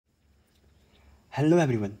Hello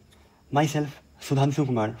everyone, myself Sudhanshu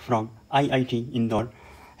Kumar from IIT Indore,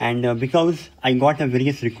 and because I got a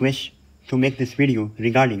various request to make this video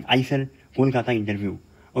regarding IISER Kolkata interview,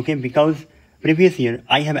 okay, because previous year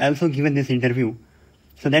I have also given this interview,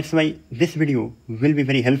 so that's why this video will be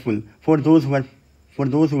very helpful for those who are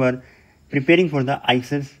preparing for the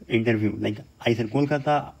IISER interview, like IISER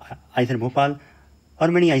Kolkata, IISER Bhopal, or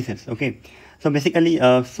many IISERs, okay. So basically,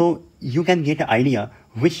 so you can get an idea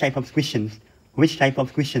which type of questions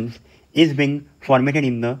is being formatted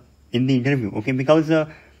in the interview, okay, because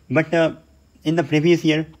in the previous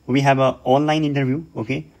year we have a online interview,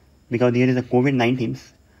 okay, because there is a COVID-19,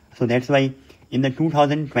 so that's why in the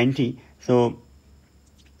 2020 so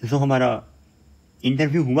जो हमारा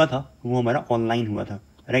interview हुआ था वो हमारा online हुआ था,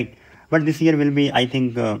 right. But this year will B I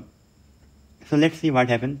think, so let's see what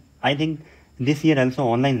happen. I think this year also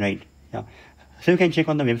online, right? Yeah. So you can check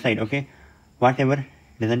on the website, okay? Whatever,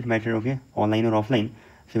 doesn't matter, okay? Online or offline.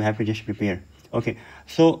 So you have to just prepare. Okay.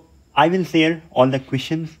 So I will share all the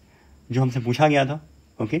questions जो हमसे पूछा गया था,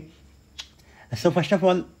 okay? So first of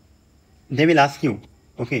all, they will ask you,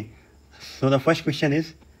 okay? So the first question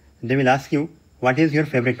is, they will ask you, what is your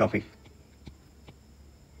favorite topic?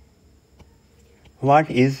 What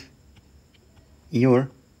is your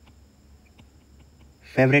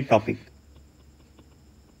favorite topic?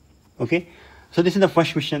 Okay, so this is the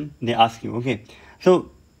first question they ask you, okay.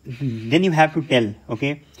 So then you have to tell,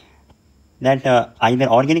 okay, that either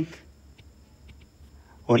organic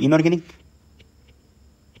or inorganic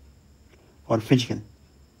or physical,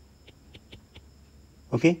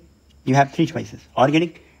 okay. You have three choices: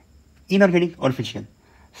 organic, inorganic or physical.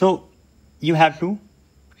 So you have to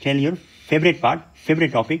tell your favorite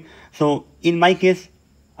topic. So in my case,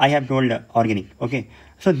 I have told organic, okay.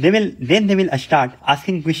 So they will start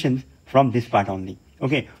asking questions from this part only,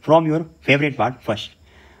 okay, from your favorite part first,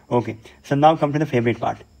 okay. So now come to the favorite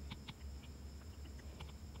part,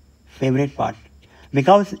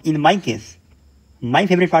 because in my case, my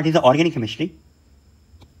favorite part is the organic chemistry.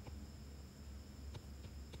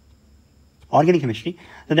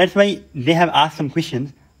 So that's why they have asked some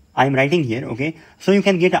questions. I am writing here, okay. So you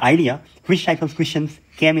can get an idea which type of questions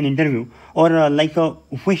came in interview, or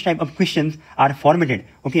which type of questions are formatted,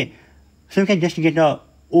 okay. So you can just get a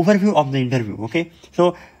overview of the interview, okay.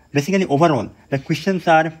 So basically overall the questions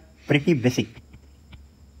are pretty basic,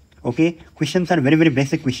 okay. Questions are very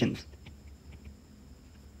basic questions,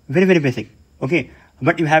 very basic, okay.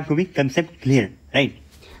 But you have to be concept clear, right?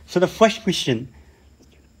 So the first question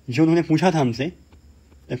जो उन्होंने पूछा था हमसे,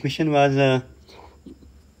 the question was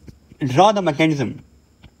draw the mechanism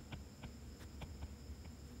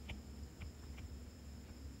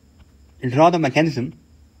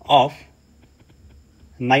of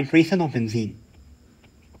nitration of benzene,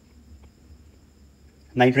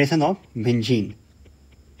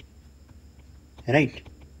 right?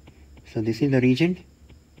 So this is the reagent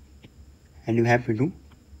and you have to do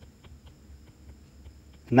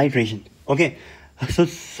nitration, okay. So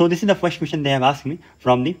this is the first question they have asked me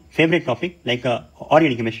from the favorite topic, like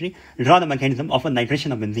organic chemistry. Draw the mechanism of a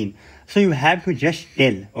nitration of benzene. So you have to just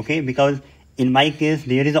tell, okay, because in my case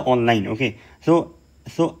there is a online, okay. So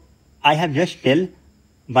I have just tell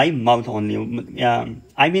by mouth only.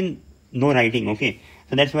 I mean no writing, okay.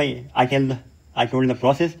 So that's why I told the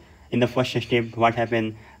process. In the first step what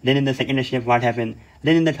happened, then in the second step what happened,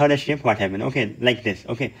 then in the third step what happened, okay, like this,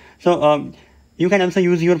 okay. So you can also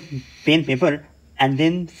use your pen paper and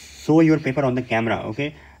then show your paper on the camera,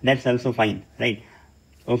 okay, that's also fine, right?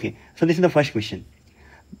 Okay, so this is the first question.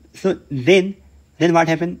 So then what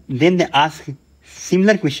happened, then they ask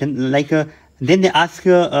similar question, like then they ask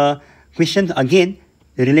questions again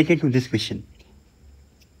related to this question.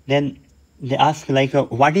 Then they ask like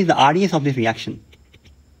what is the RDS of this reaction?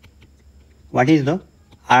 What is the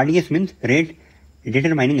RDS? Means rate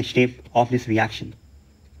determining step of this reaction,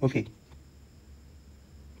 okay.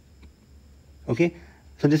 Okay,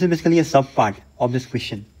 so this is basically a sub part of this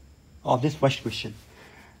question, of this first question,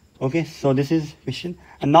 okay. So this is question,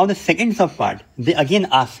 and now the second sub part, they again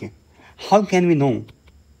ask, how can we know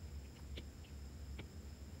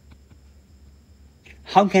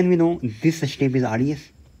this step is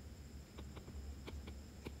RDS?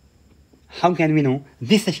 How can we know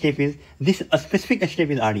this specific step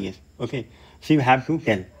is RDS, okay. So you have to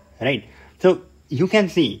tell, right? So you can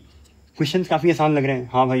see questions काफी आसान लग रहे हैं.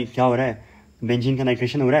 हाँ भाई क्या हो रहा है, बेंजीन का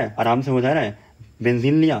नाइट्रेशन हो रहा है, आराम से हो जा रहा है,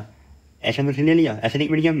 बेंजीन लिया, HNO3 ले लिया,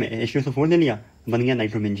 एसिडिक मीडियम में H2SO4 ले लिया, बन गया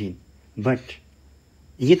नाइट्रोबेंजीन. बट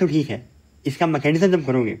ये तो ठीक है, इसका मैकेनिज्म जब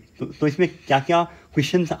करोगे तो इसमें क्या क्या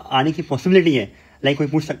क्वेश्चंस आने की पॉसिबिलिटी है. लाइक कोई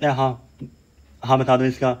पूछ सकता है, हाँ बता दो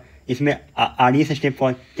इसका, इसमें RDS स्टेप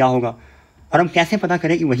क्या होगा, और हम कैसे पता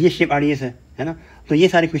करें कि वही शेप RDS है ना. तो ये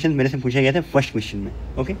सारे क्वेश्चन मेरे से पूछे गए थे फर्स्ट क्वेश्चन में.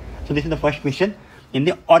 Okay, so this is the first question in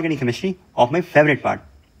the organic chemistry of my favourite part.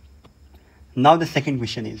 Now the second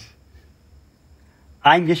question is,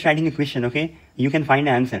 I am just writing a question, okay? You can find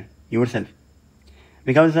the answer yourself.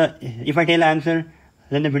 Because if I tell answer,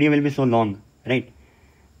 then the video will be so long, right?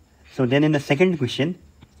 So then in the second question,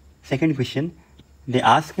 they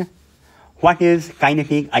ask, what is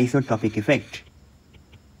kinetic isotopic effect?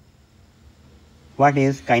 What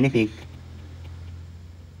is kinetic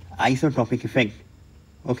isotopic effect?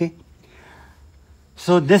 Okay?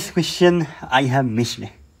 So this question I have missed.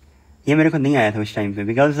 ये मेरे को नहीं आया था उस time पे,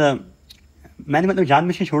 because मैंने मतलब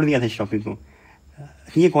जानबूझ के छोड़ दिया था इस टॉपिक को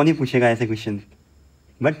कि ये कौन ही पूछेगा ऐसे क्वेश्चन,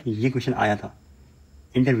 बट ये क्वेश्चन आया था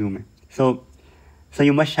इंटरव्यू में. So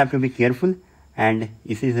you must have to be careful and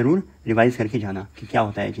इसे ज़रूर रिवाइज करके जाना कि क्या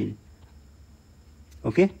होता है चीज़.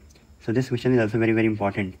 Okay, so this question is also very very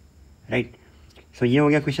important, right. सो ये हो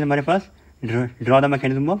गया क्वेश्चन हमारे पास, draw the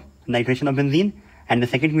mechanism of nitration of benzene. And the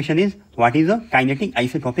second question is what is the kinetic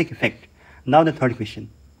isotopic effect. Now the third question.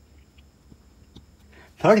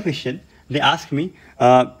 Third question, they ask me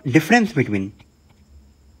difference between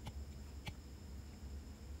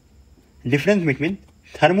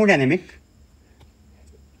thermodynamic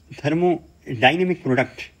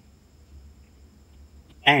product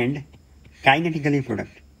and kinetic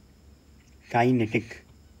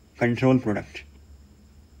control product.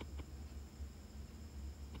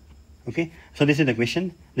 Okay, so this is the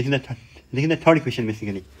question. This is the third question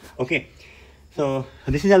basically. Okay, so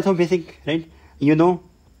this is also basic, right? You know,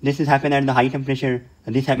 this is happened at the high temperature,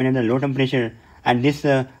 this happened at the low temperature, and this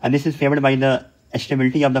is favored by the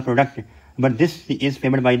stability of the product, but this is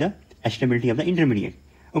favored by the stability of the intermediate.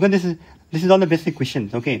 Okay, this is all the basic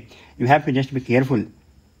questions. Okay, you have to just be careful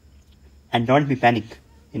and don't be panic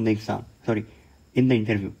in the exam, in the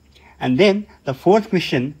interview. And then the fourth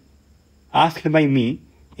question asked by me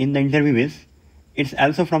in the interview is, it's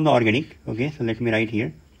also from the organic. Okay, so let me write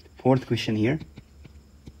here, fourth question here.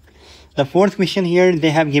 The fourth question here, they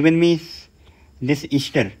have given me this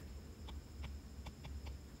ester,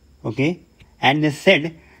 okay, and they said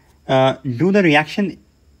do the reaction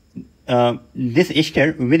this ester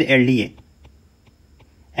with LDA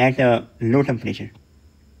at low temperature.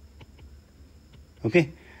 Okay,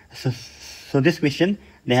 so this question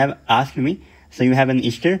they have asked me. So you have an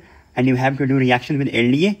ester and you have to do reaction with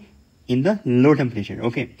LDA in the low temperature.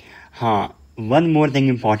 Okay, one more thing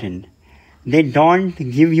important. They don't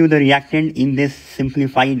give you the reactant in this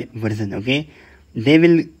simplified version, okay? They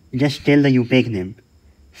will just tell the UPAC name.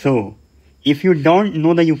 So, if you don't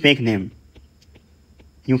know the UPAC name,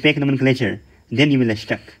 UPAC nomenclature, then you will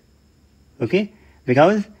stuck, okay?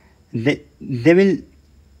 Because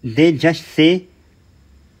they just say,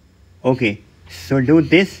 okay, so do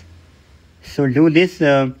this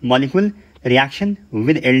molecule reaction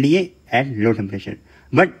with LDA at low temperature.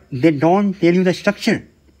 But they don't tell you the structure.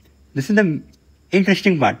 This is the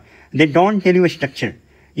interesting part. They don't tell you a structure.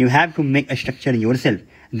 You have to make a structure yourself.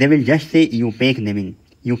 They will just say UPAC naming.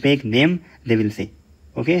 UPAC name they will say.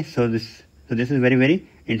 Okay, so this is very very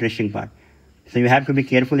interesting part. So you have to be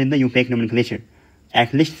careful in the UPAC nomenclature.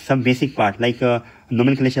 At least some basic part like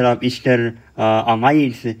nomenclature of ester,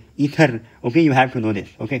 amides, ether. Okay, you have to know this.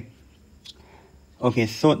 Okay,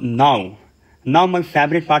 so now my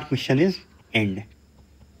favorite part question is end.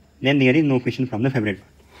 Then there is no question from the favorite part.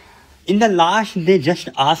 In the last, they just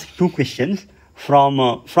ask two questions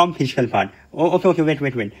from physical part. Oh, okay,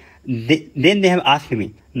 wait. Then they have asked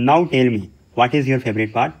me, now tell me, what is your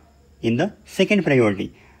favorite part in the second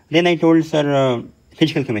priority? Then I told, sir,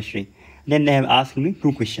 physical chemistry. Then they have asked me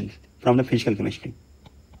two questions from the physical chemistry.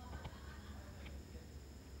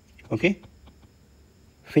 Okay,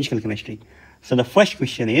 physical chemistry. So the first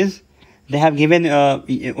question is, they have given,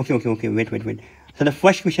 okay, wait. So the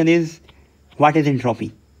first question is, what is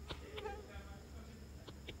entropy?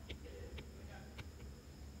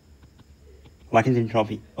 What is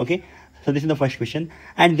entropy? Okay, so this is the first question.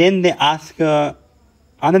 And then they ask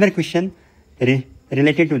another question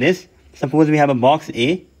related to this. Suppose we have a box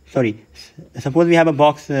like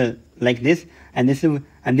this, and this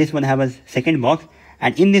one have a second box,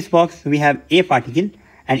 and in this box we have A particle,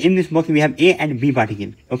 and in this box we have A and B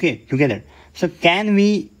particle, okay, together. So can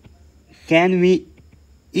we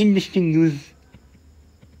indistinguish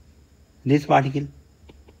this particle?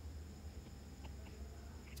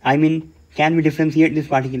 I mean, can we differentiate this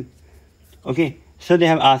particle? Okay, so they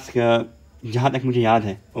have asked, जहाँ तक मुझे याद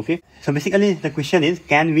है. Okay, so basically the question is,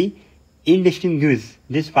 can we indistinguish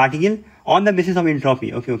this particle on the basis of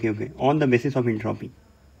entropy? Okay, on the basis of entropy.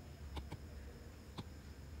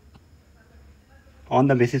 On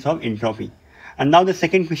the basis of entropy. And now the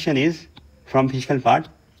second question is from physical part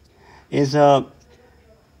is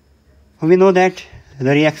we know that the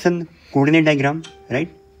reaction coordinate diagram, right?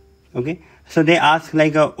 Okay, so they ask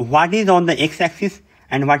like what is on the x-axis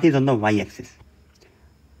and what is on the y-axis.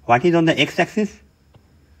 What is on the x-axis?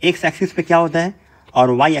 x-axis पे क्या होता है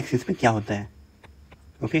और y-axis पे क्या होता है?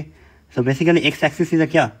 Okay, so basically x-axis is a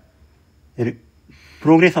क्या?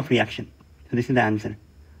 Progress of reaction. So this is the answer.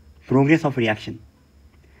 Progress of reaction.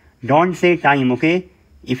 Don't say time. Okay,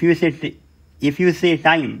 if you say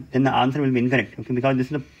time, then the answer will be incorrect. Okay, because this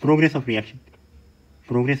is the progress of reaction.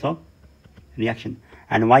 Progress of reaction.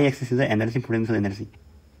 And y-axis is the energy, potential energy.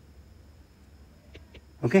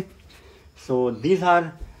 Okay, so these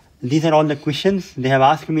are all the questions they have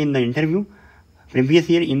asked me in the interview previous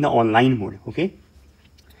year in the online mode. Okay,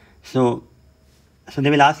 so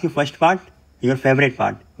they will ask you first part, your favorite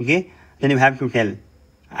part. Okay, then you have to tell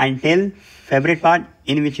favorite part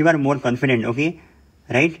in which you are more confident. Okay,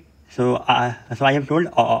 right? So I have told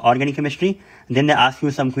organic chemistry. Then they ask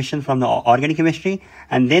you some questions from the organic chemistry,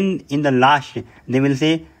 and then in the last they will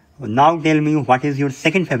say, now tell me what is your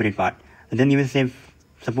second favorite part. And then you will say,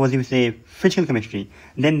 suppose you say physical chemistry,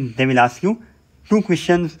 then they will ask you 2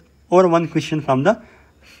 questions or 1 question from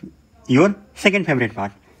your second favorite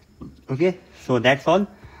part. Okay, so that's all,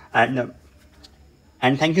 and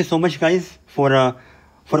thank you so much guys for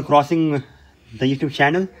crossing the YouTube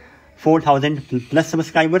channel 4,000 plus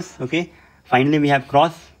subscribers. Okay, finally we have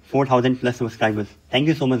crossed 4,000 plus subscribers. Thank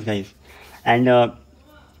you so much guys, and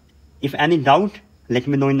if any doubt, let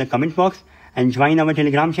me know in the comment box, and join our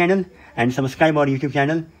Telegram channel and subscribe our YouTube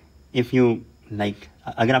channel if you like,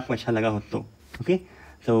 अगर आपको अच्छा लगा हो तो. Okay,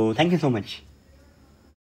 so thank you so much.